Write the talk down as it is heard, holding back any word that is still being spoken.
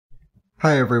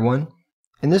Hi everyone.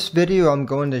 In this video I'm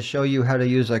going to show you how to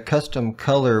use a custom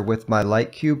color with my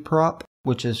light cube prop,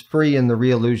 which is free in the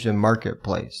Reallusion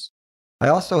marketplace. I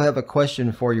also have a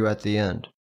question for you at the end.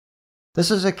 This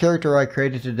is a character I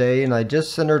created today and I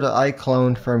just sent her to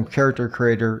IClone from Character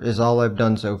Creator is all I've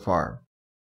done so far.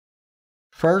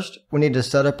 First, we need to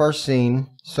set up our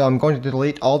scene, so I'm going to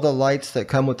delete all the lights that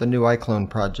come with the new IClone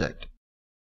project.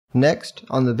 Next,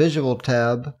 on the Visual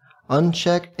tab,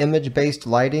 uncheck Image-Based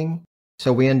Lighting,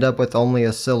 so we end up with only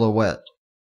a silhouette.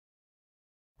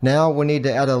 Now we need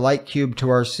to add a light cube to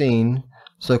our scene,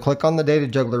 so click on the Data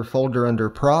Juggler folder under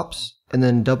Props, and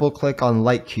then double click on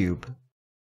Light Cube.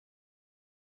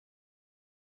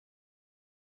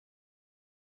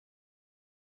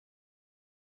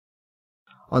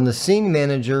 On the Scene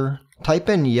Manager, type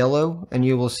in yellow and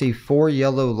you will see 4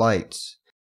 yellow lights.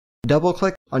 Double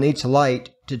click on each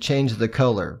light to change the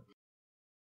color.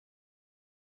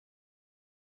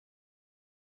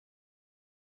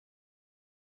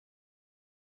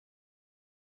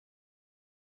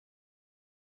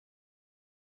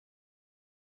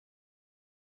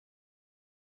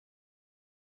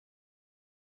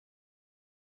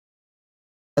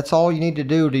 That's all you need to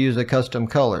do to use a custom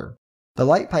color. The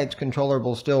light pipes controller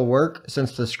will still work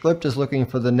since the script is looking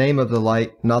for the name of the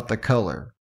light, not the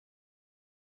color.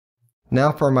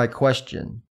 Now for my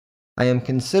question. I am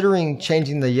considering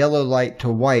changing the yellow light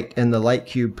to white in the light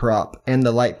cube prop and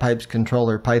the light pipes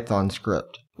controller Python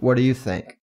script. What do you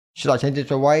think? Should I change it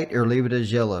to white or leave it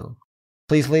as yellow?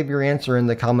 Please leave your answer in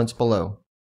the comments below.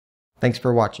 Thanks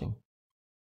for watching.